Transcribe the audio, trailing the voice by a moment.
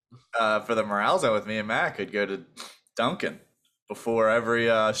for the morale zone with me and Mac, I'd go to Duncan before every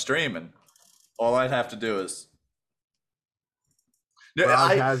stream, and all I'd have to do is no,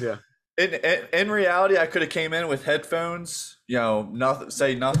 Morale has you. in reality, I could have came in with headphones, nothing,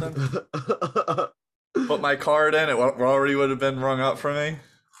 say nothing, put my card in, it already would have been rung up for me,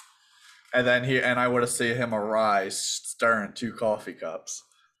 and I would have seen him arise stirring two coffee cups.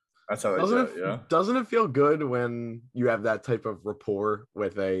 That's how they Doesn't do it, it doesn't it feel good when you have that type of rapport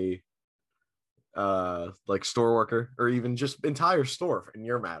with a like store worker or even just entire store in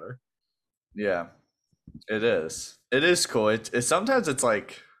your matter? Yeah, it is. It is cool. It sometimes it's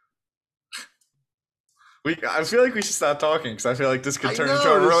like I feel like we should stop talking because I feel like this could turn into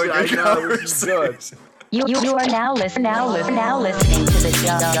a really good this is good. conversation. You are now listening to the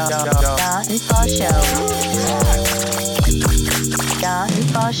Don and Paul Show. Don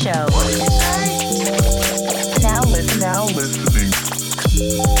and Paul Show. Now listening.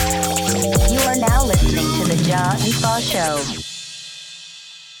 You are now listening to the John and Paul Show.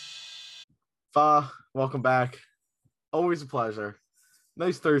 Welcome back. Always a pleasure.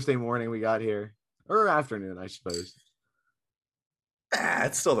 Nice Thursday morning we got here. Or afternoon, I suppose.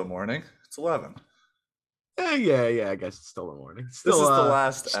 It's still the morning. It's 11. Yeah, I guess it's still the morning. This is the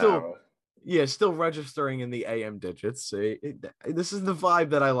last hour. Yeah, still registering in the AM digits. This is the vibe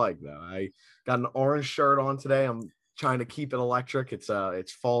that I like, though. I got an orange shirt on today. I'm trying to keep it electric.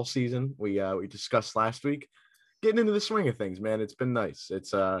 It's fall season. We discussed last week. Getting into the swing of things, man. It's been nice.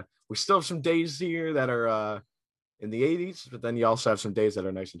 We still have some days here that are in the 80s, but then you also have some days that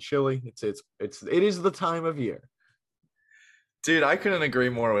are nice and chilly. It is the time of year. Dude, I couldn't agree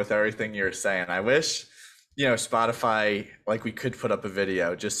more with everything you're saying. I wish, Spotify, like we could put up a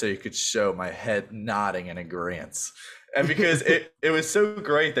video just so you could show my head nodding in agreement. And because it was so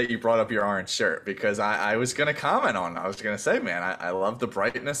great that you brought up your orange shirt, because I was going to comment on it. I was going to say, man, I love the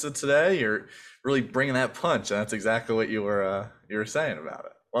brightness of today. You're really bringing that punch. And that's exactly what you were saying about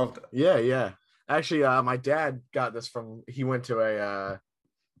it. Loved it. Yeah. Actually, my dad got this he went to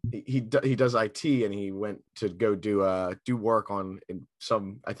he does IT, and he went to go do work on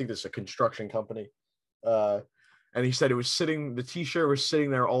I think this is a construction company. And he said the t-shirt was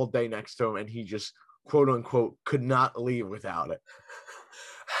sitting there all day next to him, and he just quote unquote could not leave without it.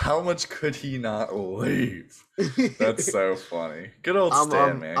 How much could he not leave? That's so funny. Good old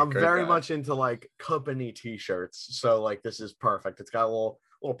Stan, man. I'm very much into like company t-shirts, so like this is perfect. It's got a little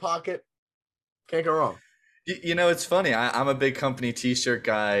pocket. Can't go wrong. It's funny. I'm a big company t-shirt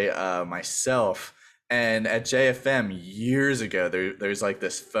guy myself. And at JFM years ago, there's like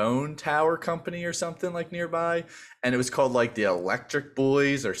this phone tower company or something like nearby. And it was called like the Electric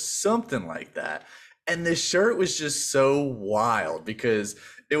Boys or something like that. And this shirt was just so wild because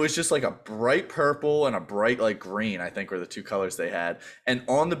it was just like a bright purple and a bright like green, I think were the two colors they had. And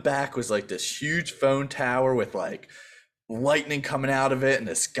on the back was like this huge phone tower with like lightning coming out of it and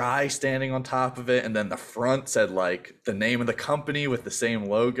this guy standing on top of it, and then the front said like the name of the company with the same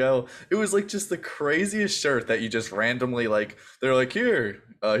logo. It was like just the craziest shirt that you just randomly like, they're like,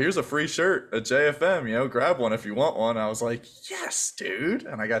 here's a free shirt at JFM, grab one if you want one. I was like, yes, dude,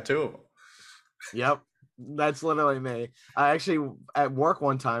 and I got two of them. Yep, that's literally me. I actually at work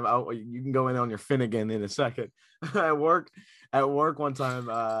one time, you can go in on your Finnegan in a second. at work one time,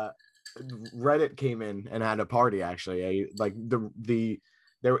 Reddit came in and had a party. Actually,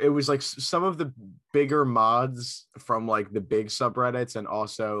 it was like some of the bigger mods from like the big subreddits, and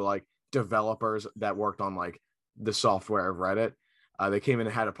also like developers that worked on like the software of Reddit. They came in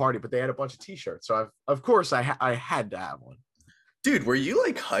and had a party, but they had a bunch of t-shirts. So of course I had to have one. Dude, were you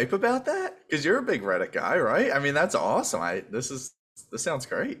like hype about that? Because you're a big Reddit guy, right? I mean, that's awesome. This sounds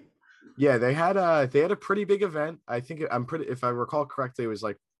great. Yeah, they had a pretty big event. I think if I recall correctly, it was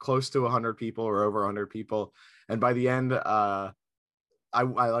like close to 100 people or over 100 people. And by the end, I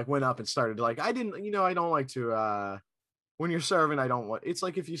like went up and started like, I don't like to when you're serving, it's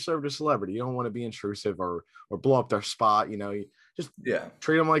like if you served a celebrity, you don't want to be intrusive or blow up their spot. You just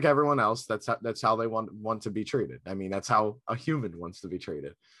treat them like everyone else. That's how they want to be treated. I mean, that's how a human wants to be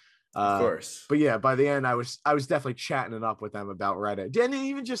treated. Of course. But yeah, by the end, I was definitely chatting it up with them about Reddit, and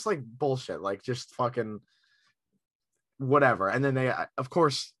even just like bullshit, like just fucking whatever. And then they, of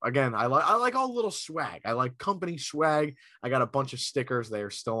course, again, I like all little swag. I like company swag. I got a bunch of stickers. They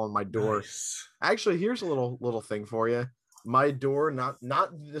are still on my door. Nice. Actually, here's a little thing for you. My door, not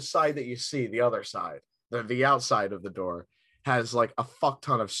the side that you see, the other side, the outside of the door has like a fuck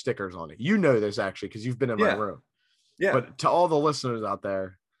ton of stickers on it. You know this actually because you've been in my room. Yeah. But to all the listeners out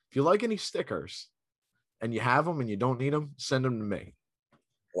there, if you like any stickers and you have them and you don't need them, send them to me.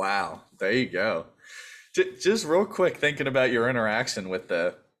 Wow. There you go. Just real quick, thinking about your interaction with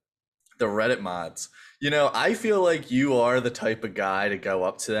the the Reddit mods. You know, I feel like you are the type of guy to go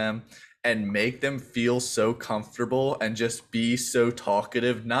up to them and make them feel so comfortable and just be so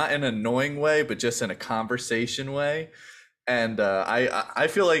talkative, not in an annoying way, but just in a conversation way. And I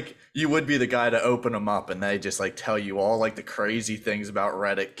feel like you would be the guy to open them up and they just like tell you all like the crazy things about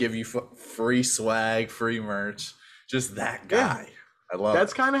Reddit, give you free swag, free merch, just that guy. I love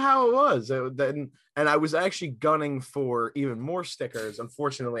That's it. kind of how it was. And I was actually gunning for even more stickers.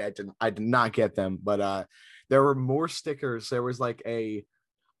 Unfortunately, I did not get them, but there were more stickers. There was like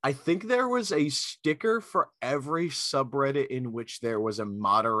I think there was a sticker for every subreddit in which there was a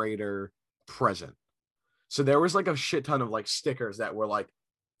moderator present. So there was like a shit ton of like stickers that were like,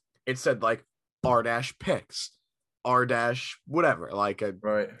 it said like r dash picks, r dash whatever. Like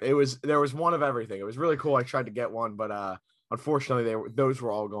Right. there was one of everything. It was really cool. I tried to get one, but unfortunately those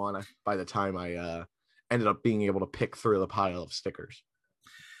were all gone by the time I ended up being able to pick through the pile of stickers.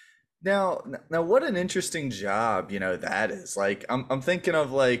 Now, what an interesting job, you know, that is. Like, I'm thinking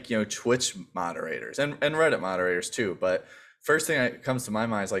of like, you know, Twitch moderators and Reddit moderators too. But first thing that comes to my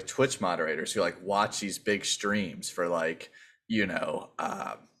mind is like Twitch moderators who like watch these big streams for like,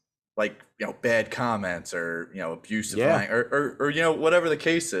 like, you know, bad comments or, you know, abusive language or, you know, whatever the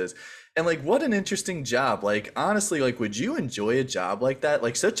case is. And like, what an interesting job. Like, honestly, like, would you enjoy a job like that?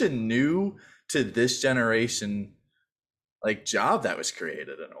 Like, such a new to this generation like job that was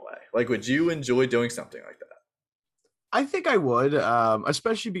created in a way. Like, would you enjoy doing something like that? I think I would,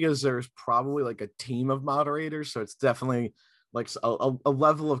 especially because there's probably like a team of moderators, so it's definitely like a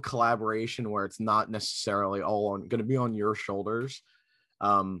level of collaboration where it's not necessarily all on going to be on your shoulders.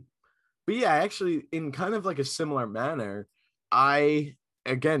 But yeah, actually, in kind of like a similar manner,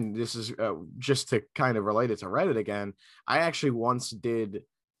 again, this is just to kind of relate it to Reddit again. I actually once did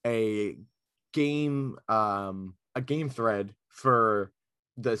a game thread for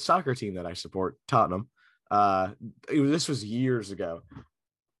the soccer team that I support, Tottenham. This was years ago.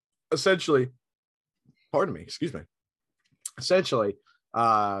 Essentially, pardon me, excuse me. Essentially,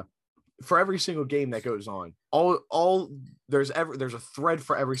 for every single game that goes on, there's a thread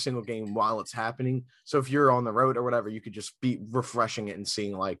for every single game while it's happening. So if you're on the road or whatever, you could just be refreshing it and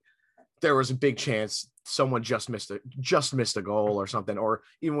seeing like there was a big chance someone just missed a goal or something, or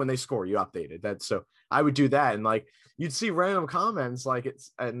even when they score, you updated that. So I would do that, and like you'd see random comments like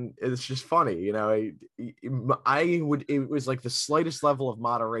it's just funny, you know. It was like the slightest level of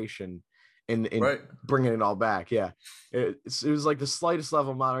moderation in Right. bringing it all back. Yeah, it was like the slightest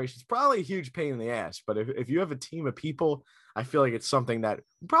level of moderation. It's probably a huge pain in the ass, but if you have a team of people, I feel like it's something that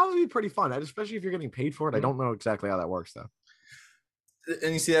would probably be pretty fun, especially if you're getting paid for it. I don't know exactly how that works though.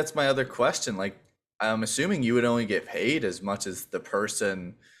 And you see, that's my other question. Like, I'm assuming you would only get paid as much as the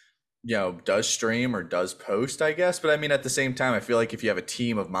person, you know, does stream or does post, I guess. But I mean, at the same time, I feel like if you have a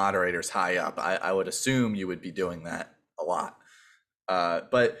team of moderators high up, I would assume you would be doing that a lot.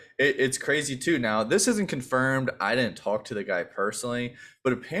 But it's crazy too. Now, this isn't confirmed. I didn't talk to the guy personally,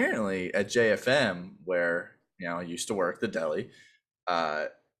 but apparently at JFM, where, you know, I used to work, the deli,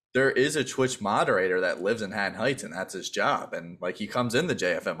 there is a Twitch moderator that lives in Haddon Heights, and that's his job. And like, he comes in the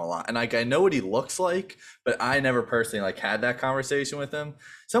JFM a lot, and like, I know what he looks like, but I never personally like had that conversation with him.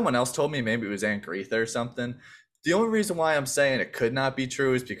 Someone else told me, maybe it was Aunt Gretha or something. The only reason why I'm saying it could not be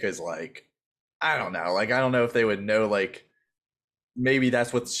true is because like, I don't know. Like, I don't know if they would know, like, maybe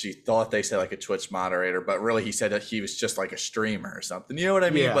that's what she thought they said, like a Twitch moderator, but really he said that he was just like a streamer or something. You know what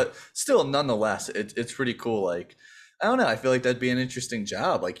I mean? Yeah. But still, nonetheless, it's pretty cool. Like, I don't know. I feel like that'd be an interesting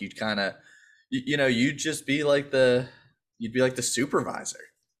job. Like, you'd kind of, you know, you'd be like the supervisor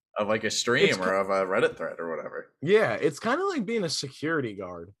of like a stream or of a Reddit thread or whatever. Yeah, it's kind of like being a security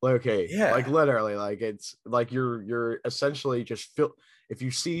guard. Like, okay, Yeah. like literally, like it's like you're essentially just if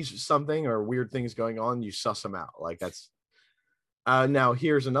you see something or weird things going on, you suss them out. Like that's. Now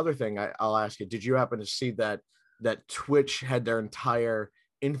here's another thing I'll ask you. Did you happen to see that Twitch had their entire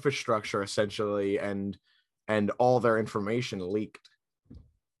infrastructure essentially and all their information leaked?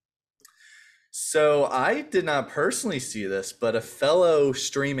 So I did not personally see this, but a fellow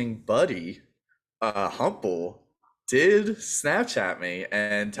streaming buddy, Humble, did Snapchat me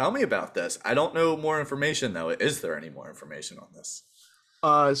and tell me about this. I don't know more information though. Is there any more information on this?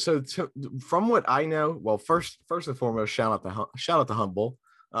 From what I know, well, first and foremost, shout out to Humble.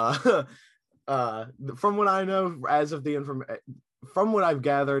 From what I know, as of from what I've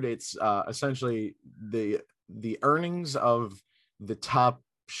gathered, it's essentially the earnings of the top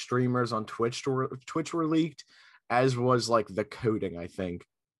streamers on Twitch were leaked, as was like the coding, I think,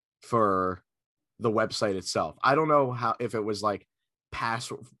 for the website itself. I don't know if it was like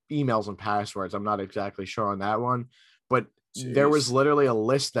emails and passwords. I'm not exactly sure on that one, but there was Jeez. literally a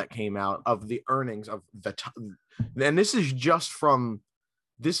list that came out of the earnings of the top, and this is just,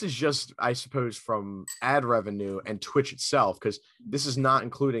 I suppose, from ad revenue and Twitch itself, because this is not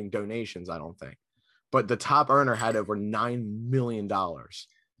including donations, I don't think. But the top earner had over $9 million.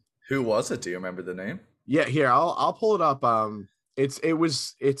 Who was it? Do you remember the name? Yeah, here I'll pull it up. It's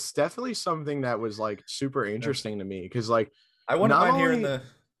definitely something that was like super interesting to me, because like I wouldn't not mind hearing only the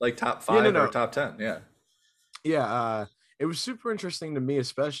like top yeah, no, 5 or no, top 10. Yeah. yeah, it was super interesting to me,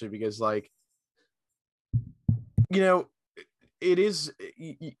 especially because like, you know, it is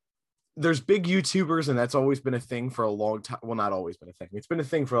there's big YouTubers, and that's always been a thing for a long time. Well, not always been a thing. It's been a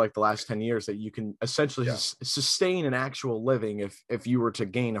thing for like the last 10 years, that you can essentially Yeah. sustain an actual living if you were to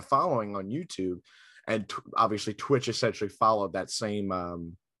gain a following on YouTube. And obviously Twitch essentially followed that same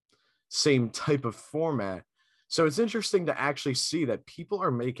type of format. So it's interesting to actually see that people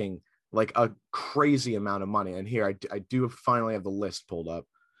are making like a crazy amount of money. And here I do finally have the list pulled up.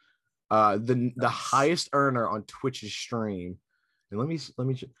 The Nice. highest earner on Twitch's stream, and let me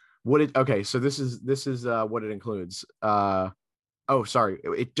what it okay. So this is what it includes. Oh, sorry,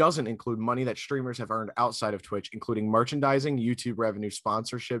 it doesn't include money that streamers have earned outside of Twitch, including merchandising, YouTube revenue,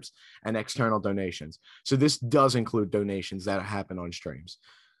 sponsorships, and external donations. So this does include donations that happen on streams.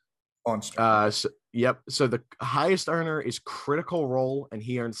 On stream. Yep. So the highest earner is Critical Role, and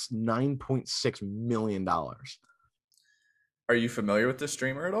he earns $9.6 million. Are you familiar with this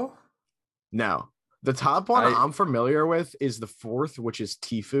streamer at all? Now, the top one I'm familiar with is the fourth, which is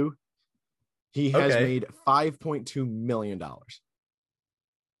Tfue. He has made $5.2 million.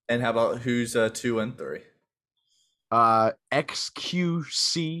 And how about who's 2 and 3?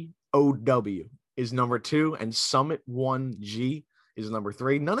 XQCOW is number 2, and Summit1G is number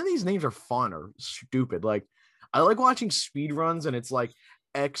 3. None of these names are fun or stupid. Like, I like watching speed runs, and it's like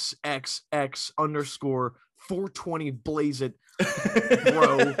XXX underscore 420 blaze it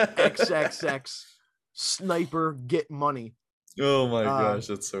bro XXX sniper get money. Oh my gosh,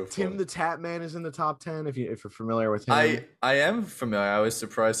 that's so funny. Tim the Tap Man is in the top 10 if you're familiar with him. I am familiar. I was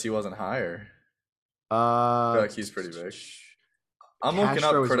surprised he wasn't higher. I feel like he's pretty big. I'm looking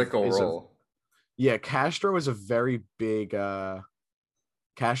up Critical Role. Yeah, Castro is a very big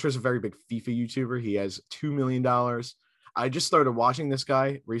Castro's a very big FIFA YouTuber. He has $2 million. I just started watching this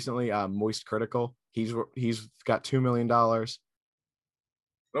guy recently, Moist Critical. He's got $2 million. Oh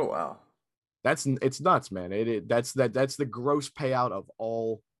wow. It's nuts, man. That's the gross payout of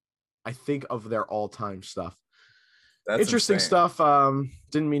all, I think, of their all-time stuff. That's interesting stuff.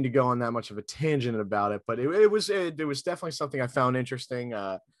 Didn't mean to go on that much of a tangent about it, but it was definitely something I found interesting.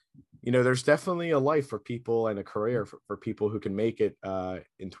 There's definitely a life for people and a career for people who can make it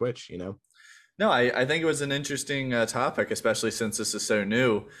in Twitch, No, I think it was an interesting topic, especially since this is so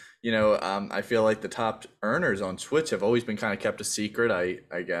new. I feel like the top earners on Twitch have always been kind of kept a secret,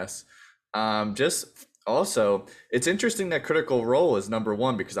 I guess. Just also, it's interesting that Critical Role is number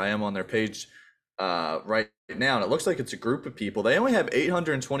 1, because I am on their page right now, and it looks like it's a group of people. They only have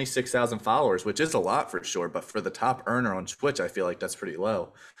 826,000 followers, which is a lot for sure, but for the top earner on Twitch, I feel like that's pretty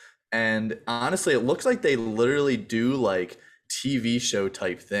low. And honestly, it looks like they literally do like TV show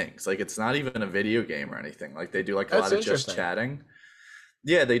type things. Like, it's not even a video game or anything. Like, they do like a lot of just chatting.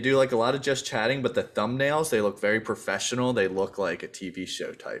 Yeah, they do like a lot of just chatting, but the thumbnails, they look very professional. They look like a TV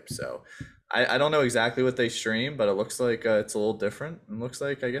show type. So I don't know exactly what they stream, but it looks like it's a little different, and looks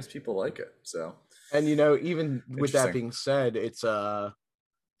like, I guess, people like it. So, and even with that being said, it's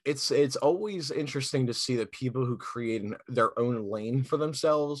always interesting to see that people who create their own lane for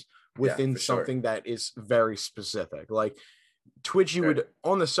themselves within something that is very specific. Like Twitch, you would,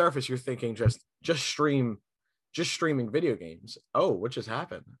 on the surface, you're thinking just streaming video games. Oh, what just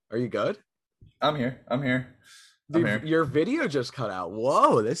happened? Are you good? I'm here. Dude, your video just cut out.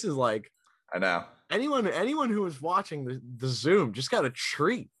 Whoa, this is like, I know. Anyone who was watching the Zoom just got a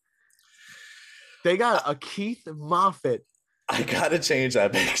treat. They got a Keith Moffat. I gotta change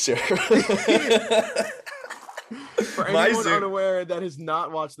that picture. For anyone unaware that has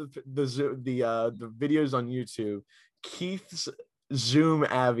not watched the videos on YouTube, Keith's Zoom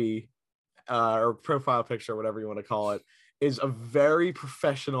Avi or profile picture, whatever you want to call it, is a very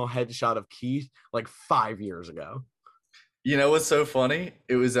professional headshot of Keith like 5 years ago. You know what's so funny?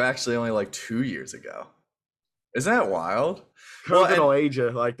 It was actually only like 2 years ago. Isn't that wild? COVID will age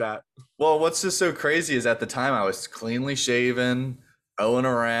you like that. Well, what's just so crazy is at the time I was cleanly shaven, owing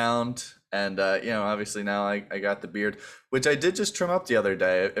around, and obviously now I got the beard, which I did just trim up the other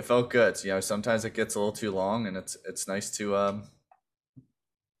day. It felt good. Sometimes it gets a little too long, and it's nice to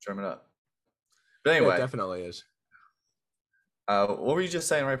trim it up. But anyway, it definitely is. What were you just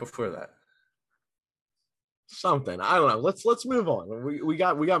saying right before that? something. I don't know. Let's move on. We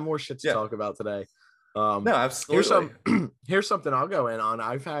got more shit to Yeah. talk about today. No, Here's absolutely. here's something I'll go in on.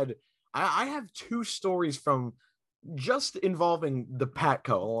 I have two stories from just involving the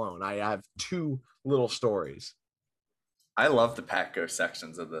Patco alone. I have two little stories. I love the Patco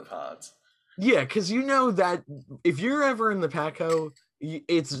sections of the pods. Yeah, because you know that if you're ever in the Patco,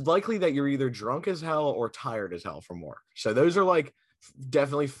 it's likely that you're either drunk as hell or tired as hell from work. So those are like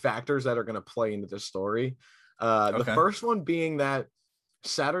definitely factors that are going to play into the story. The Okay. first one being that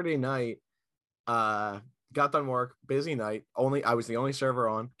Saturday night, got done work, busy night. I was the only server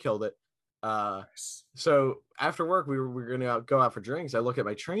on, killed it. Nice. So after work, we were gonna go out for drinks. I look at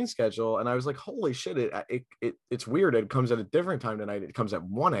my train schedule and I was like, holy shit, it's weird. It comes at a different time tonight. It comes at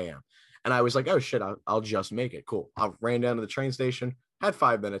 1 a.m. And I was like, oh shit, I'll just make it. Cool. I ran down to the train station, had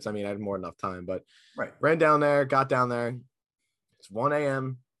 5 minutes. I mean, I had more than enough time, but Right. ran down there, got down there. It's 1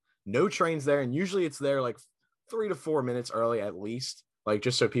 a.m. No trains there. And usually it's there like 3 to 4 minutes early at least, like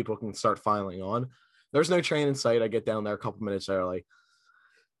just so people can start filing on. There's no train in sight. I get down there a couple minutes early,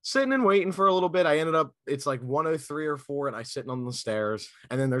 sitting and waiting for a little bit. I ended up, it's like 103 or 4, and I sitting on the stairs.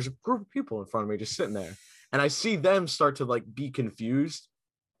 And then there's a group of people in front of me just sitting there. And I see them start to like be confused.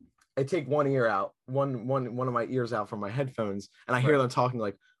 I take one ear out, one of my ears out from my headphones, and I hear them talking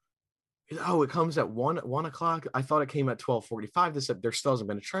like, oh, it comes at 1 o'clock. I thought it came at 12:45. This there still hasn't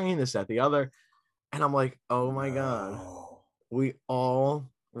been a train, this, that, the other. And I'm like, oh my God. We all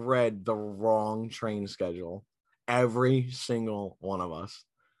read the wrong train schedule. Every single one of us.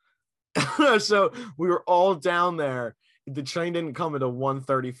 So we were all down there. The train didn't come until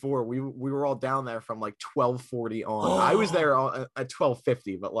 1:34. We were all down there from like 12:40 on. I was there at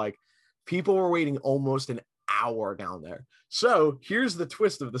 12:50, but like people were waiting almost an hour down there. So here's the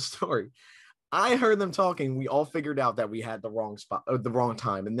twist of the story. I heard them talking. We all figured out that we had the wrong spot, the wrong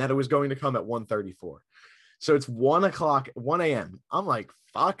time, and that it was going to come at 1:34. So it's 1 o'clock, 1 a.m. I'm like,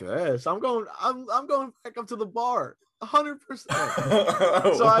 fuck this. I'm going back up to the bar. 100%.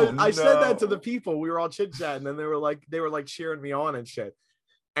 So I said that to the people. We were all chit-chatting, and they were like cheering me on and shit.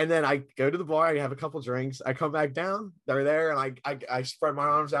 And then I go to the bar, I have a couple drinks, I come back down, they're there, and I spread my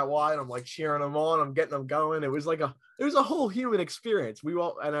arms out wide. I'm like cheering them on, I'm getting them going. It was a whole human experience.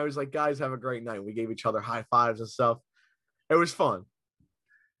 And I was like, guys, have a great night. We gave each other high fives and stuff. It was fun.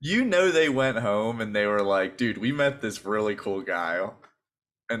 You know, they went home and they were like, dude, we met this really cool guy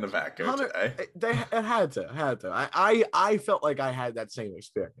in the Patco today. It had to. I felt like I had that same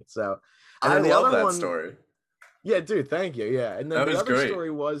experience. So I love that story. Yeah, dude, thank you. Yeah. And then the other great.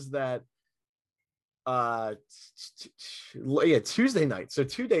 story was that Tuesday night. So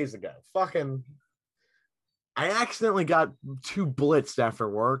 2 days ago, I accidentally got too blitzed after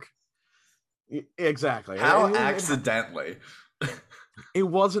work. Exactly. How accidentally? It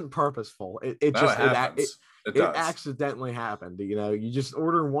wasn't purposeful. It accidentally happened. You know, you just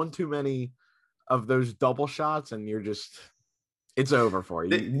order one too many of those double shots and it's over for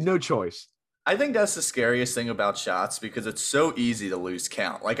you. No choice. I think that's the scariest thing about shots because it's so easy to lose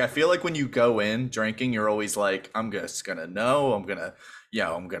count. Like, I feel like when you go in drinking, you're always like, I'm just going to know, I'm going to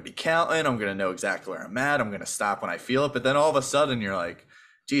be counting. I'm going to know exactly where I'm at. I'm going to stop when I feel it. But then all of a sudden you're like,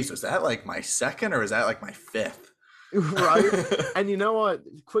 geez, was that like my second or is that like my fifth? Right. And you know what?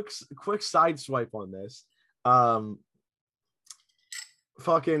 Quick side swipe on this. I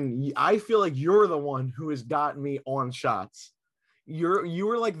feel like you're the one who has gotten me on shots. You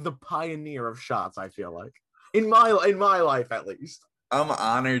were like the pioneer of shots, I feel like. In my life, at least. I'm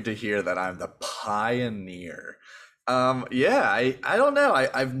honored to hear that I'm the pioneer. I don't know.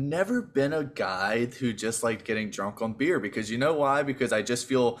 I've never been a guy who just liked getting drunk on beer because you know why? Because I just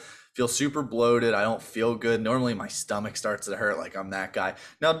feel super bloated. I don't feel good. Normally my stomach starts to hurt. Like I'm that guy.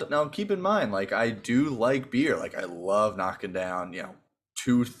 Now keep in mind, like I do like beer. Like I love knocking down,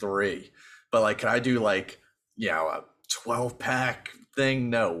 2, 3, but like, can I do like, a 12-pack thing?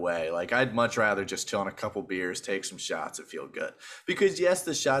 No way. Like I'd much rather just chill on a couple beers, take some shots and feel good. Because yes,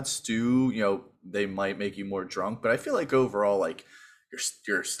 the shots do, they might make you more drunk, but I feel like overall, like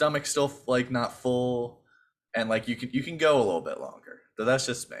your stomach's still like not full and like you can go a little bit longer. So that's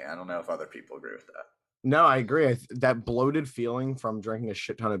just me. I don't know if other people agree with that. No, I agree. That bloated feeling from drinking a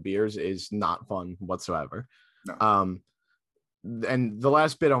shit ton of beers is not fun whatsoever. No. And the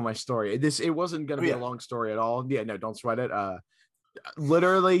last bit on my story, it wasn't going to be a long story at all. Yeah, no, don't sweat it.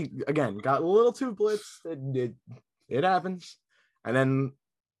 Literally, again, got a little too blitzed. It happens. And then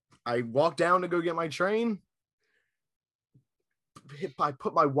I walked down to go get my train. I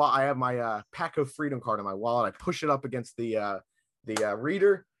put I have my Paco Freedom card in my wallet. I push it up against the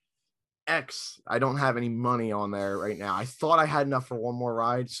reader, X, I don't have any money on there right now. I thought I had enough for one more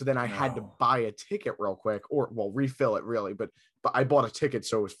ride, so then I had to No. buy a ticket real quick, or well, refill it really, but I bought a ticket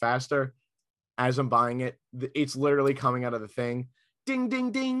so it was faster. As I'm buying it, it's literally coming out of the thing, ding,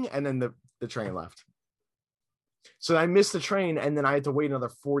 ding, ding, and then the train left. So I missed the train, and then I had to wait another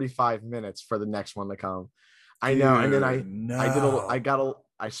 45 minutes for the next one to come. I know, and then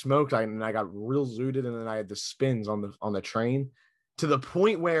I smoked, and I got real zooted, and then I had the spins on the train, to the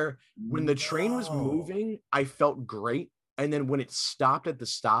point where when the train was moving, I felt great, and then when it stopped at the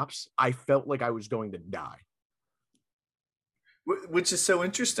stops, I felt like I was going to die. Which is so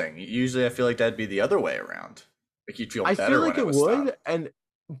interesting. Usually I feel like that'd be the other way around. Like you'd feel I better feel like when it was would, stopped.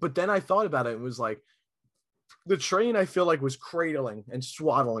 but then I thought about it. It was like the train. I feel like was cradling and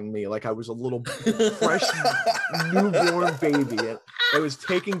swaddling me like I was a little fresh newborn baby. It was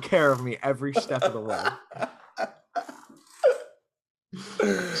taking care of me every step of the way.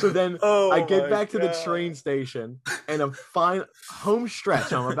 So then I get back to the train station, and I'm fine. Home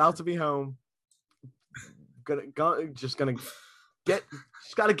stretch. I'm about to be home. Just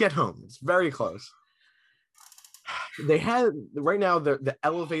gotta get home. It's very close. They had right now the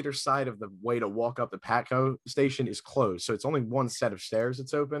elevator side of the way to walk up the Patco station is closed, so it's only one set of stairs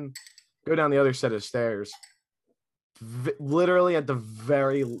that's open. Go down the other set of stairs. Literally at the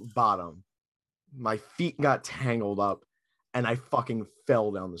very bottom, my feet got tangled up, and I fucking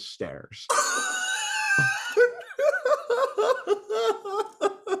fell down the stairs.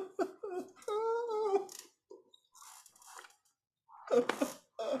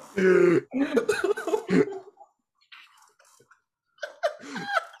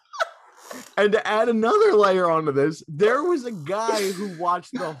 And to add another layer onto this, there was a guy who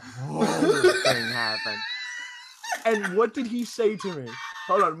watched the whole thing happen. And what did he say to me?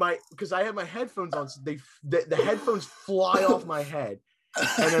 Hold on, because I have my headphones on, so the headphones fly off my head.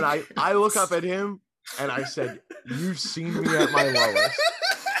 And then I look up at him and I said, "You've seen me at my lowest."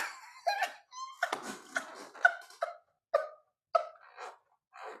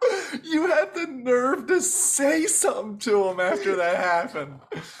 You had the nerve to say something to him after that happened.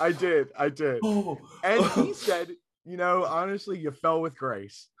 I did. Oh. And he said, honestly, you fell with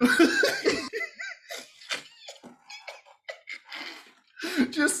grace.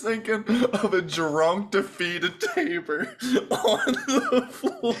 Just thinking of a drunk, defeated Tabor on the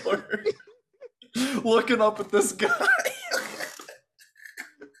floor, looking up at this guy.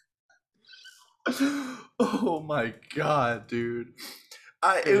 Oh my God, dude.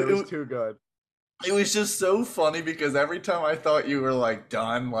 It was too good. It was just so funny because every time I thought you were like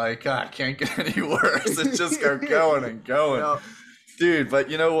done, like, I can't get any worse. It just kept going and going. No. Dude, but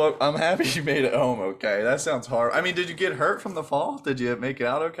you know what? I'm happy you made it home okay. That sounds hard. I mean, did you get hurt from the fall? Did you make it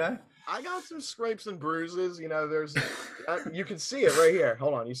out okay? I got some scrapes and bruises. There's, you can see it right here.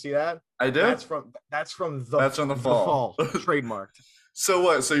 Hold on, you see that? I do. That's from the fall. Trademarked. So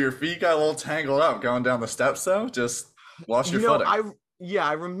what? So your feet got a little tangled up going down the steps, though? Just lost your footing.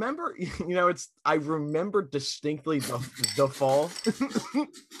 I remember. I remember distinctly the fall.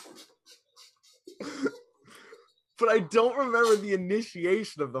 But I don't remember the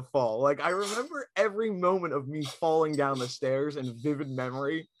initiation of the fall. Like, I remember every moment of me falling down the stairs in vivid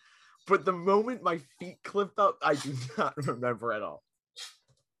memory. But the moment my feet clipped up, I do not remember at all.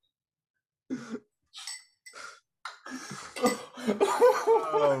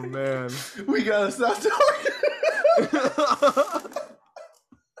 Oh, man. We gotta stop talking.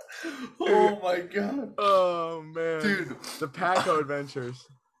 Oh, my God. Oh, man. Dude. The Patco adventures.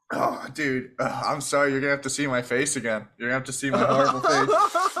 Oh, dude, I'm sorry. You're gonna have to see my face again. You're gonna have to see my horrible face.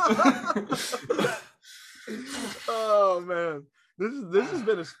 Oh man, this has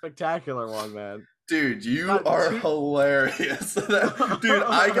been a spectacular one, man. Dude, you are hilarious. Dude,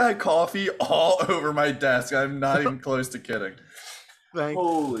 I got coffee all over my desk. I'm not even close to kidding.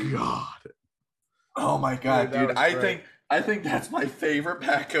 Holy God! Oh my God, dude! I think that's my favorite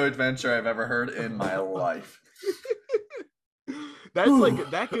Patco adventure I've ever heard in my life. That's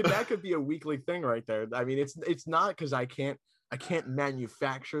like that could be a weekly thing right there. I mean, it's not because I can't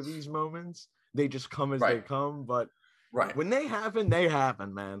manufacture these moments. They just come as they come. But when they happen,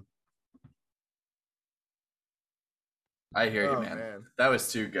 man. I hear you, man. That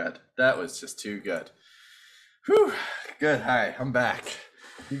was too good. That was just too good. Whew. Good. Hi, I'm back.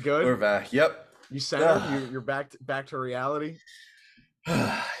 You good? We're back. Yep. You centered? You're back to reality?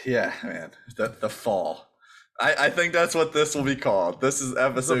 Yeah, man. The fall. I think that's what this will be called. This is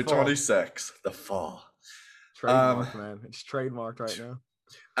episode 26, The Fall. Trademarked, man. It's trademarked right now.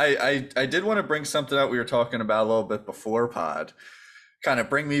 I did want to bring something up we were talking about a little bit before pod. Kind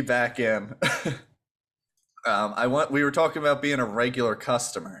of bring me back in. We were talking about being a regular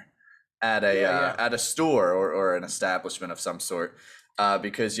customer. at Yeah. a store or an establishment of some sort,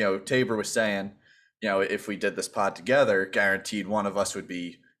 because Tabor was saying, if we did this pod together, guaranteed one of us would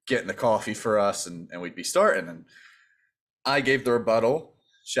be getting the coffee for us, and we'd be starting. And I gave the rebuttal.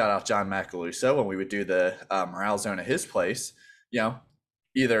 Shout out John Macaluso when we would do the morale zone at his place.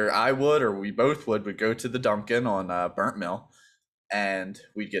 Either I would or we both would go to the Dunkin' on Burnt Mill, and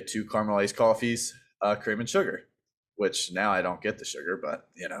we'd get 2 caramelized coffees, cream and sugar, which now I don't get the sugar, but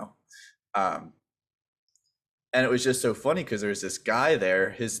and it was just so funny because there's this guy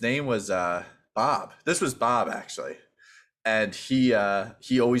there. His name was Bob. This was Bob actually, and he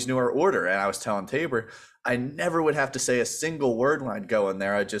always knew our order. And I was telling Tabor, I never would have to say a single word when I'd go in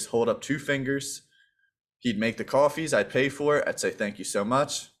there. I'd just hold up 2 fingers. He'd make the coffees. I'd pay for it. I'd say thank you so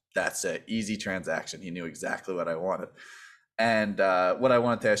much. That's an easy transaction. He knew exactly what I wanted. And what I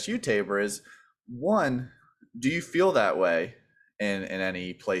wanted to ask you, Tabor, is one, do you feel that way in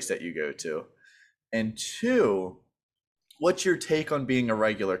any place that you go to? And 2, what's your take on being a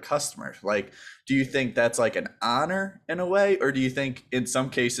regular customer? Like, do you think that's like an honor in a way, or do you think in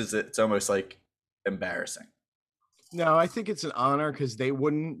some cases it's almost like embarrassing? No, I think it's an honor because they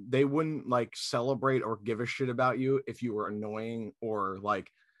wouldn't like celebrate or give a shit about you if you were annoying, or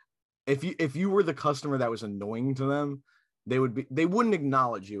like if you were the customer that was annoying to them, they wouldn't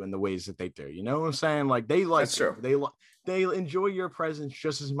acknowledge you in the ways that they do. You know what I'm saying? Like they like That's true. they enjoy your presence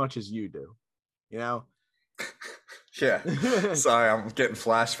just as much as you do. You know? Yeah. Sorry, I'm getting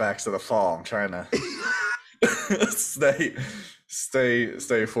flashbacks to the fall. I'm trying to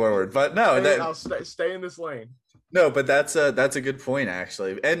stay forward. But no, I'll stay in this lane. No, but that's a good point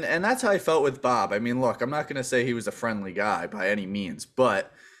actually. And that's how I felt with Bob. I mean, look, I'm not going to say he was a friendly guy by any means,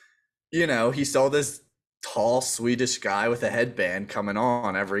 but he saw this tall Swedish guy with a headband coming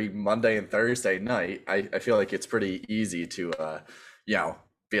on every Monday and Thursday night. I feel like it's pretty easy to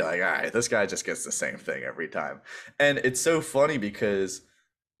be like, all right, this guy just gets the same thing every time. And it's so funny because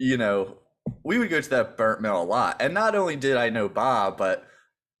we would go to that Burnt Mill a lot. And not only did I know Bob, but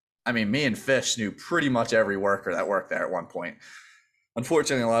I mean, me and Fish knew pretty much every worker that worked there at one point.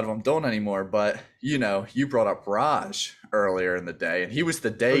 Unfortunately, a lot of them don't anymore. But, you brought up Raj earlier in the day, and he was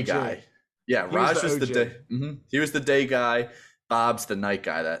the day guy. Yeah, Raj was the day. He was the day guy. Bob's the night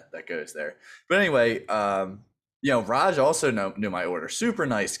guy that goes there. But anyway, Raj also knew my order. Super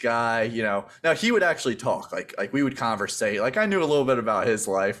nice guy. Now he would actually talk. Like we would conversate. Like I knew a little bit about his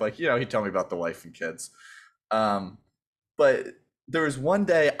life. Like he'd tell me about the wife and kids. But there was one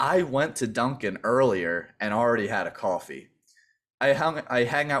day I went to Dunkin' earlier and already had a coffee. I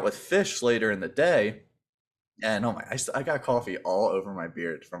hang out with Fish later in the day, and oh my, I got coffee all over my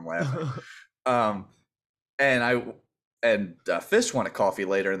beard from laughing. And Fish wanted coffee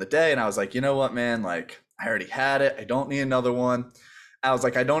later in the day, and I was like, you know what, man? Like I already had it. I don't need another one. I was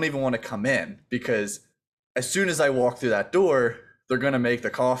like, I don't even want to come in because as soon as I walk through that door, they're gonna make the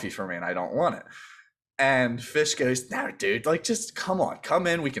coffee for me, and I don't want it. And Fish goes, no, dude, like, just come on, come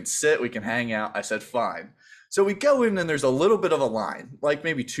in. We can sit, we can hang out. I said, fine. So we go in and there's a little bit of a line, like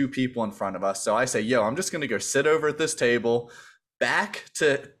maybe 2 people in front of us. So I say, yo, I'm just going to go sit over at this table, back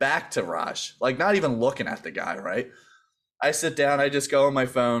to Raj, like not even looking at the guy, right? I sit down, I just go on my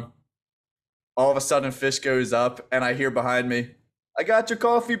phone. All of a sudden Fish goes up and I hear behind me, I got your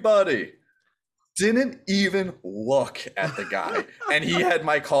coffee, buddy. Didn't even look at the guy. And he had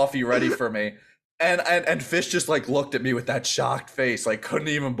my coffee ready for me. And Fish just like looked at me with that shocked face, like couldn't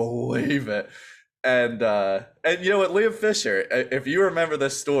even believe it. And you know what, Liam Fisher, if you remember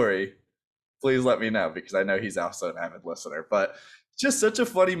this story, please let me know because I know he's also an avid listener. But just such a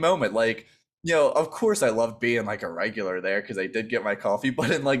funny moment. Like, of course I loved being like a regular there because I did get my coffee,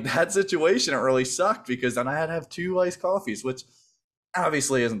 but in like that situation, it really sucked because then I had to have 2 iced coffees, which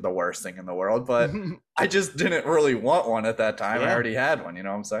obviously isn't the worst thing in the world, but I just didn't really want one at that time. I already had one, you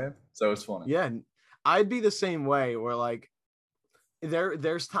know what I'm saying? So it's funny. Yeah. I'd be the same way where like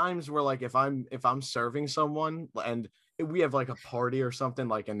there's times where like if I'm serving someone and we have like a party or something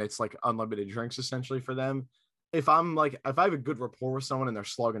like and it's like unlimited drinks essentially for them. If I have a good rapport with someone and they're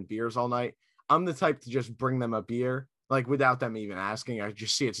slugging beers all night, I'm the type to just bring them a beer like without them even asking. I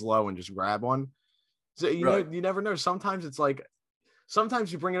just see it's low and just grab one. So you never know. Sometimes it's like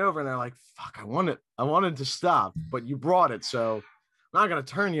sometimes you bring it over and they're like, fuck, I wanted to stop, but you brought it, so I'm not gonna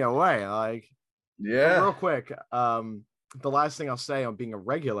turn you away. Like yeah. Real quick, the last thing I'll say on being a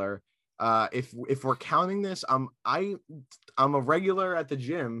regular, if we're counting this, I'm a regular at the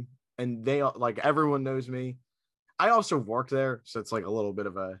gym, and they like everyone knows me. I also work there, so it's like a little bit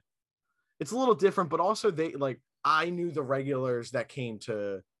of it's a little different, but also I knew the regulars that came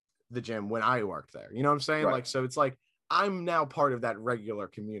to the gym when I worked there. You know what I'm saying? Right. Like, so it's like I'm now part of that regular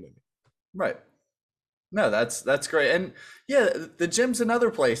community. Right. No, that's great. And yeah, the gym's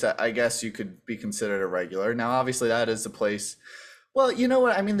another place I guess you could be considered a regular. Now, obviously, that is a place. Well, you know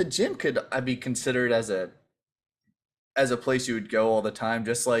what? I mean, the gym could be considered as a place you would go all the time,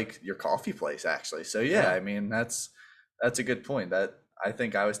 just like your coffee place, actually. So yeah, Yeah. I mean, that's a good point. That I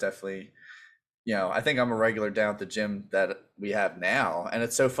think I was definitely, I think I'm a regular down at the gym that we have now, and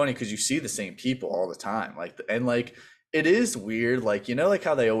it's so funny because you see the same people all the time. Like it is weird, like like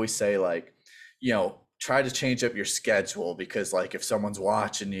how they always say like, try to change up your schedule because like if someone's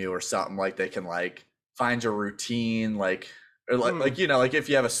watching you or something, like they can like find your routine, like or Mm, like if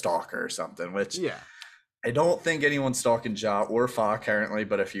you have a stalker or something, which yeah. I don't think anyone's stalking Ja or Fa currently,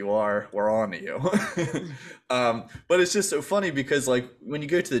 but if you are, we're on to you. But it's just so funny because like when you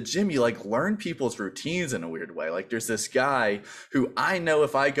go to the gym, you like learn people's routines in a weird way. Like there's this guy who I know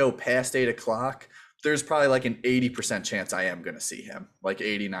if I go past 8 o'clock, there's probably like an 80% chance I am going to see him, like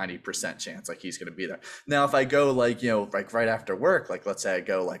 80-90% chance like he's going to be there. Now, if I go like, like right after work, like let's say I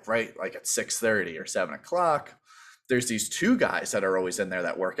go like right like at 6:30 or 7 o'clock, there's these two guys that are always in there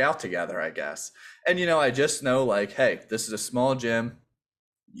that work out together, I guess. And I just know like, hey, this is a small gym.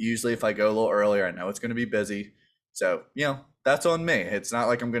 Usually if I go a little earlier, I know it's going to be busy. So, that's on me. It's not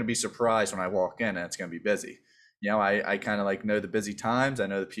like I'm going to be surprised when I walk in and it's going to be busy. I kind of like know the busy times. I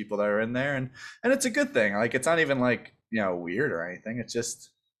know the people that are in there and it's a good thing. Like it's not even like, weird or anything. It's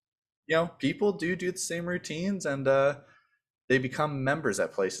just, people do the same routines and they become members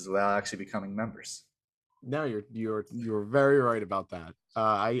at places without actually becoming members. No, you're very right about that.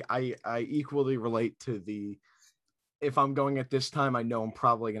 I equally relate to the if I'm going at this time, I know I'm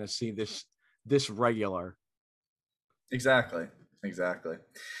probably going to see this regular. Exactly. Exactly.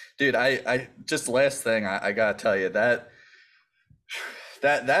 Dude, I just last thing I gotta tell you that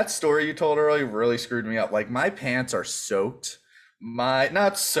story you told earlier really screwed me up. Like my pants are soaked. My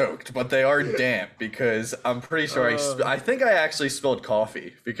not soaked, but they are damp because I'm pretty sure Uh, I think I actually spilled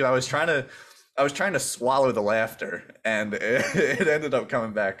coffee because I was trying to swallow the laughter and it ended up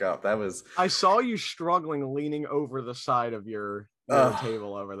coming back up. That was I saw you struggling, leaning over the side of your uh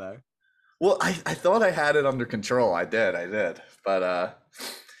table over there. well, I thought I had it under control. I did. But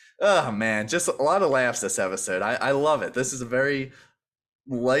oh man, just a lot of laughs this episode. I love it. This is a very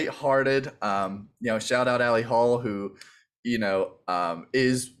lighthearted. Shout out Ali Hall who,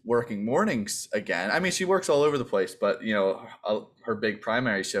 is working mornings again. I mean, she works all over the place, but her big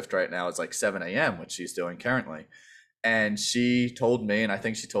primary shift right now is like 7 a.m., which she's doing currently. And she told me, and I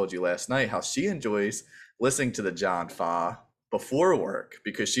think she told you last night, how she enjoys listening to the John Fa before work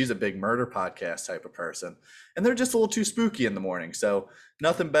because she's a big murder podcast type of person. And they're just a little too spooky in the morning. So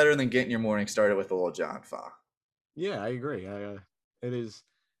nothing better than getting your morning started with a little John Fa. Yeah, I agree. It is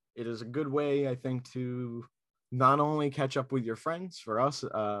it is a good way, I think, to not only catch up with your friends for us,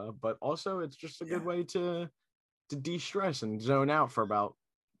 but also it's just a Yeah. good way to de-stress and zone out for about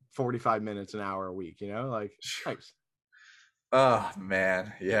 45 minutes, an hour a week. Like nice. Oh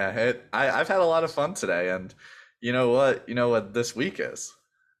man, yeah. I've had a lot of fun today, and you know what? You know what this week is?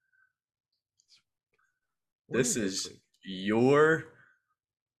 What This is this is week? your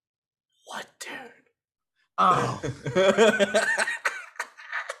what, Oh, dude?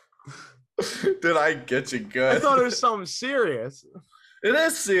 Did I get you I good? thought it was something serious. It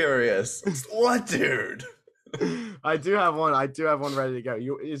is serious. It's what, dude? I do have one ready to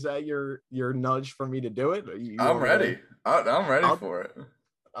go. Is that your nudge for me to do it? You I'm want me to? ready. I'm ready I'll for it.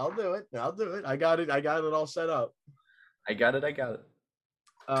 I'll do it. I'll do it. I got it all set up. I got it. I got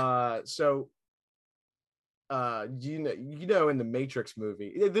it. So in the Matrix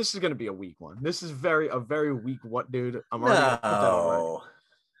movie, this is gonna be a weak one. This is a very weak what, dude. I'm already gonna put that on record. No,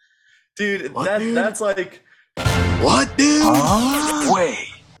 dude. What, That dude? that's like What, dude? Wait.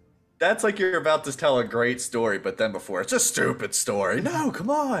 that's like you're about to tell a great story, but then before it's a stupid story. No, come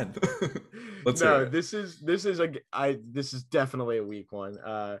on. Let's hear No, it. this is definitely a weak one.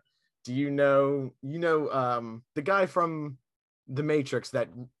 Do you know the guy from the Matrix that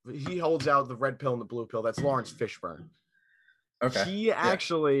he holds out the red pill and the blue pill? That's Lawrence Fishburne. Okay. He Yeah.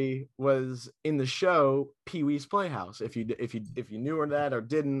 actually was in the show Pee-wee's Playhouse. If you knew that or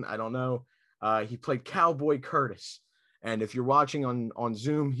didn't, I don't know. He played Cowboy Curtis, and if you're watching on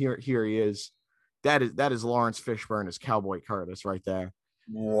Zoom, here he is. That is Lawrence Fishburne as Cowboy Curtis right there.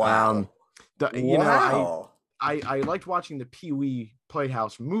 Wow. The, you know, Wow. I liked watching the Pee-wee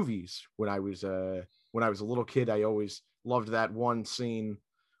Playhouse movies when I was a little kid. I always loved that one scene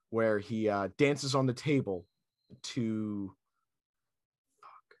where he dances on the table to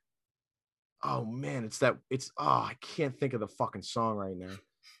oh man, I can't think of the fucking song right now.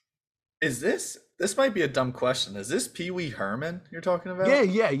 This might be a dumb question. Is this Pee Wee Herman you're talking about?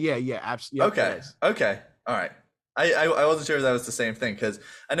 Yeah. Absolutely. Okay. Okay. All right. I wasn't sure if that was the same thing because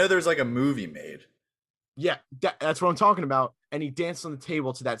I know there's like a movie made. Yeah, that's what I'm talking about. And he danced on the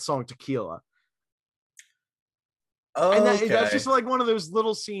table to that song Tequila. Oh, And okay. that's just like one of those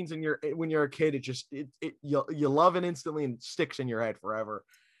little scenes in when you're a kid. It just you love it instantly and sticks in your head forever.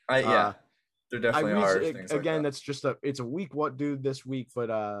 Yeah, there definitely are things again. like that. That's just it's a week. What dude this week?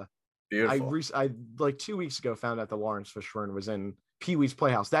 But Beautiful. I like 2 weeks ago found out that Lawrence Fishburne was in Pee Wee's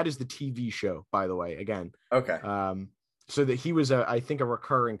Playhouse. That is the TV show, by the way. Again, Okay. So that he was I think a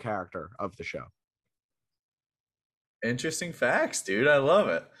recurring character of the show. Interesting facts, dude. I love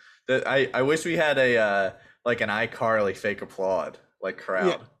it. That I wish we had a like an iCarly fake applaud like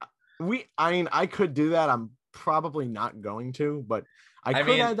crowd. Yeah, I mean, I could do that. I'm probably not going to, but I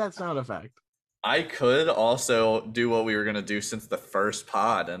could add that sound effect. I could also do what we were gonna do since the first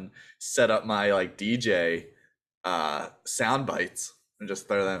pod and set up my like DJ sound bites and just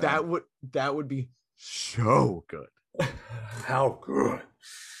throw them in. That would be so good. How good.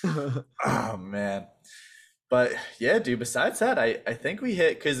 Oh man. But yeah, dude, besides that, I think we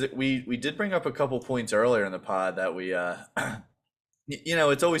hit because we did bring up a couple points earlier in the pod that we you know,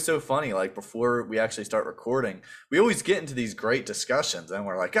 it's always so funny, like before we actually start recording, we always get into these great discussions and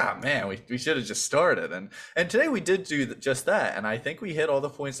we're like, oh man, we should have just started. And today we did do just that. And I think we hit all the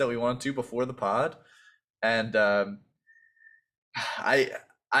points that we wanted to before the pod. And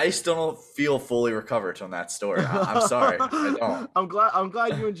I still don't feel fully recovered from that story. I'm sorry. I don't. I'm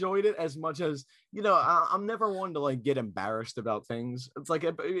glad you enjoyed it as much as, you know, I'm never one to like get embarrassed about things. It's like,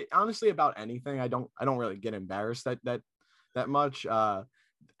 honestly, about anything, I don't really get embarrassed that much.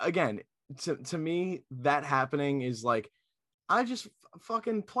 Again, to me, that happening is like, I just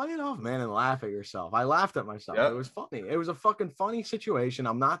fucking play it off, man, and laugh at yourself. I laughed at myself. Yep. It was funny. It was a fucking funny situation.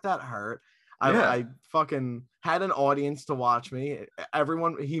 I'm not that hurt. I fucking had an audience to watch me.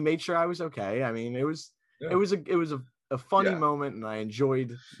 Everyone, he made sure I was okay. I mean, it was a funny moment, and I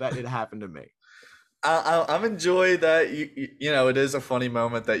enjoyed that it happened to me. I've enjoyed that you know, it is a funny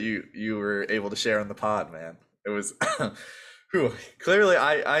moment that you were able to share on the pod, man. It was clearly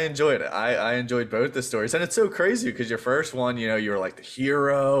I enjoyed it. I enjoyed both the stories, and it's so crazy because your first one, you know, you were like the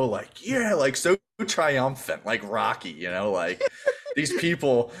hero, like like so triumphant, like Rocky, you know, like these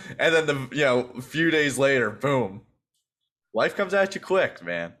people, and then a few days later, boom, life comes at you quick,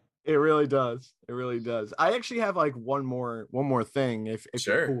 man. It really does. It really does. I actually have like one more thing if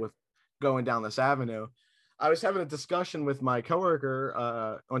sure. You're cool with going down this avenue. I was having a discussion with my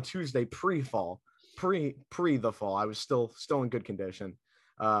coworker on Tuesday pre the fall. I was still in good condition.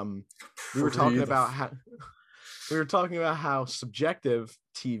 We were talking about how subjective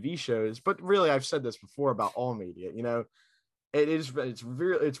TV shows, but really I've said this before about all media, you know, it's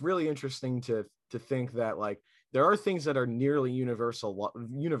really interesting to think that like there are things that are nearly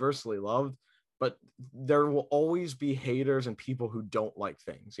universally loved, but there will always be haters and people who don't like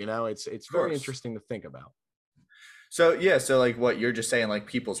things, you know. It's very interesting to think about. So like what you're just saying, like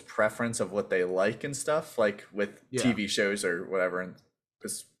people's preference of what they like and stuff, like with TV shows or whatever, and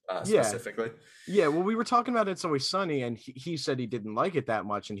specifically. Yeah, well, we were talking about It's Always Sunny, and he said he didn't like it that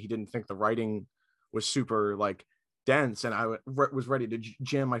much, and he didn't think the writing was super like dense, and I was ready to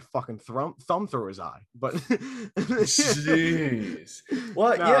jam my fucking thumb through his eye. But jeez,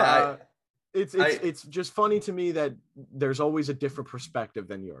 well, it's just funny to me that there's always a different perspective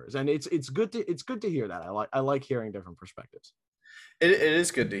than yours, and it's good to hear that. I like hearing different perspectives. It is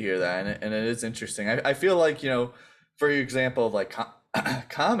good to hear that, and it is interesting. I feel like, you know, for example, of like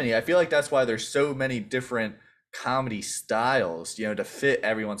comedy, I feel like that's why there's so many different comedy styles, you know, to fit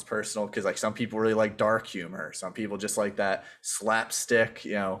everyone's personal, because like some people really like dark humor, some people just like that slapstick,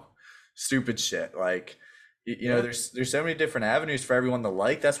 you know, stupid shit. Like, you know, there's so many different avenues for everyone to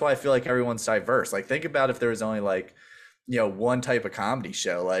like. That's why I feel like everyone's diverse. Like, think about if there was only like, you know, one type of comedy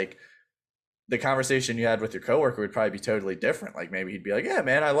show, like the conversation you had with your coworker would probably be totally different. Like maybe he'd be like, yeah,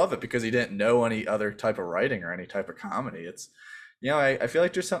 man, I love it, because he didn't know any other type of writing or any type of comedy. It's, you know, I feel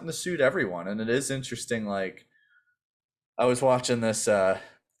like there's something to suit everyone. And it is interesting. Like, I was watching this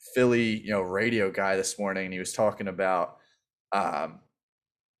Philly, you know, radio guy this morning, and he was talking about,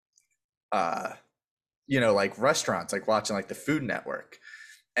 you know, like restaurants, like watching like the Food Network.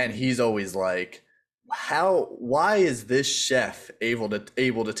 And he's always like, why is this chef able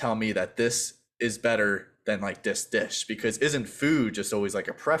to tell me that this is better than like this dish? Because isn't food just always like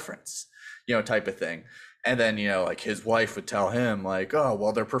a preference, you know, type of thing? And then, you know, like his wife would tell him like, oh,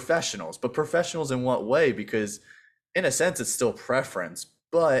 well, they're professionals. But professionals in what way? Because in a sense, it's still preference,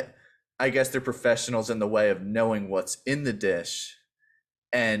 but I guess they're professionals in the way of knowing what's in the dish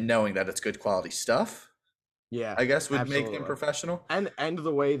and knowing that it's good quality stuff, Yeah, I guess would make them absolutely. professional. And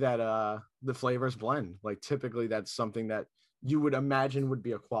the way that the flavors blend, like typically that's something that you would imagine would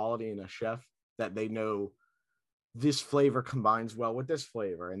be a quality in a chef, that they know this flavor combines well with this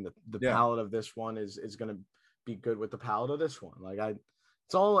flavor, and the Yeah. palate of this one is going to be good with the palate of this one. Like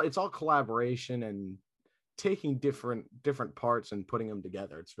it's all collaboration and taking different parts and putting them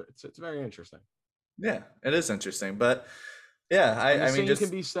together. It's very interesting. Yeah, it is interesting, but yeah, And the I mean, same can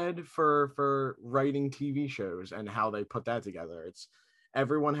just be said for writing TV shows and how they put that together. It's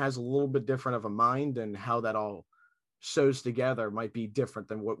everyone has a little bit different of a mind, and how that all sews together might be different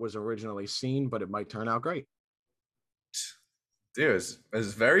than what was originally seen, but it might turn out great. dude, it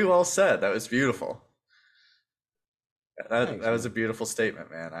was very well said. That was beautiful. Thanks, That was a man. beautiful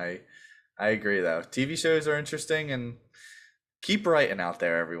statement, man. I agree though. TV shows are interesting, and keep writing out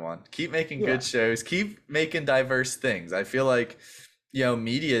there, everyone. Keep making Yeah, good shows. Keep making diverse things. I feel like,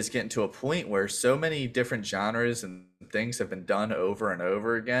 media is getting to a point where so many different genres and things have been done over and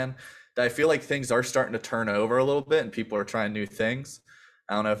over again that I feel like things are starting to turn over a little bit and people are trying new things.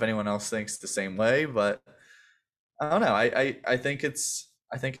 I don't know if anyone else thinks the same way, but I don't know. I think it's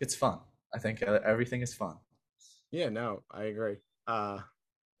fun. I think everything is fun. yeah, no, I agree. Uh,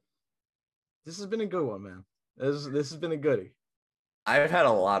 this has been a good one, man. This has been a goodie. I've had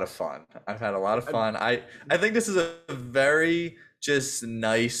a lot of fun. I've had a lot of I, fun. I think this is a very just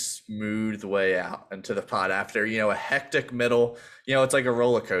nice, smooth way out into the pod after, a hectic middle. It's like a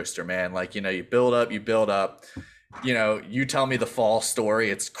roller coaster, man. Like, you build up, you tell me the fall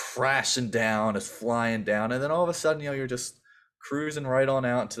story, it's crashing down, it's flying down, and then all of a sudden, you're just cruising right on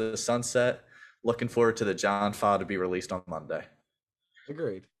out into the sunset. Looking forward to the John File to be released on Monday.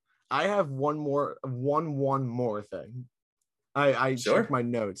 agreed. I have one more thing. I Sure. checked my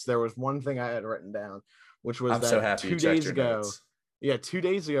notes. There was one thing I had written down, which was I'm so that happy you two checked days your ago. notes. Yeah, 2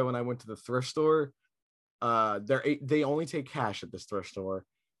 days ago when I went to the thrift store, they only take cash at this thrift store.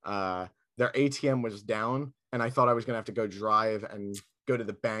 Their ATM was down, and I thought I was gonna have to go drive and go to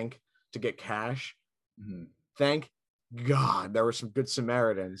the bank to get cash. Mhm. Thank God there were some good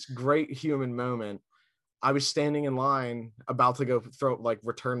Samaritans. Great human moment. I was standing in line about to go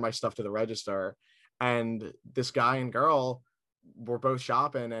return my stuff to the register, and this guy and girl were both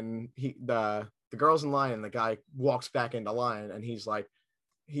shopping, and the girl's in line, and the guy walks back into line, and he's like,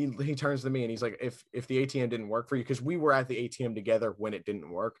 he turns to me and he's like, if the ATM didn't work for you, because we were at the ATM together when it didn't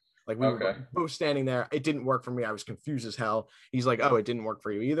work. Like we Okay. were both standing there. It didn't work for me. I was confused as hell. He's like, oh, it didn't work for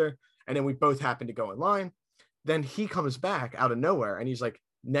you either. And then we both happened to go in line. Then he comes back out of nowhere and he's like,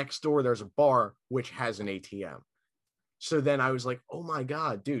 next door, there's a bar which has an ATM. So then I was like, oh my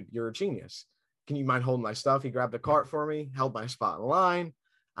God, dude, you're a genius. Can you mind holding my stuff? He grabbed the cart for me, held my spot in line.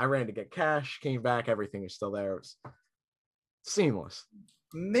 I ran to get cash, came back, everything is still there. It was seamless.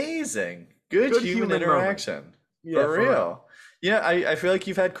 Amazing. Good Good human human moment. interaction. Yeah, For real. Yeah, I feel like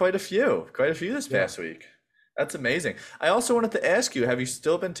you've had quite a few this Yeah. past week. That's amazing. I also wanted to ask you, have you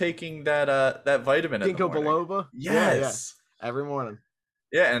still been taking that vitamin in the Ginkgo morning? biloba. Yes. Yeah, every morning.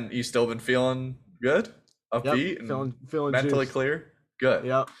 Yeah, and you still been feeling good? Upbeat Yep, and feeling mentally juiced. clear? Good.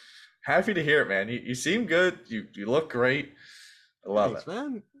 Yep. Happy to hear it, man. You seem good. You look great. I love Thanks, it.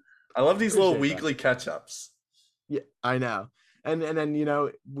 man. I love these little Appreciate that. weekly catch-ups. Yeah, I know. And then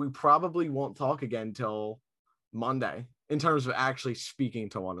we probably won't talk again till Monday in terms of actually speaking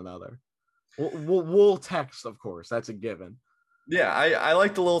to one another. We'll text, of course. That's a given. Yeah, I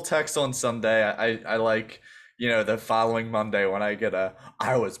like the little text on Sunday. I like, the following Monday when I get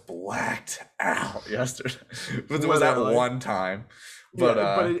I was blacked out yesterday. was that Literally. one time. But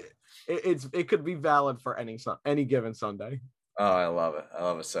Yeah, but it could be valid for any given Sunday. oh, I love it. I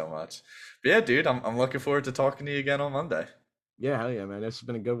love it so much. But yeah, dude, I'm looking forward to talking to you again on Monday. Yeah, hell yeah, man. This has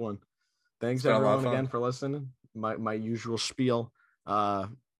been a good one. Thanks been a lot of everyone again fun. for listening. My usual spiel.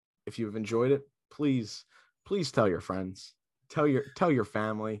 If you've enjoyed it, please tell your friends, tell your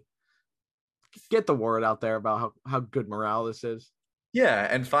family, get the word out there about how good morale this is. Yeah,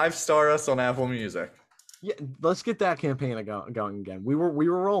 and 5-star us on Apple Music. Yeah, let's get that campaign going again. We were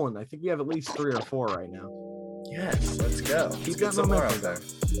rolling. I think we have at least 3 or 4 right now. Yes, let's go. Let's Keep get that some more out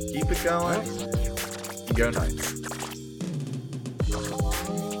momentum there. Keep it going. Go Knights.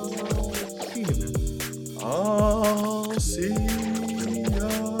 See you, man. I'll see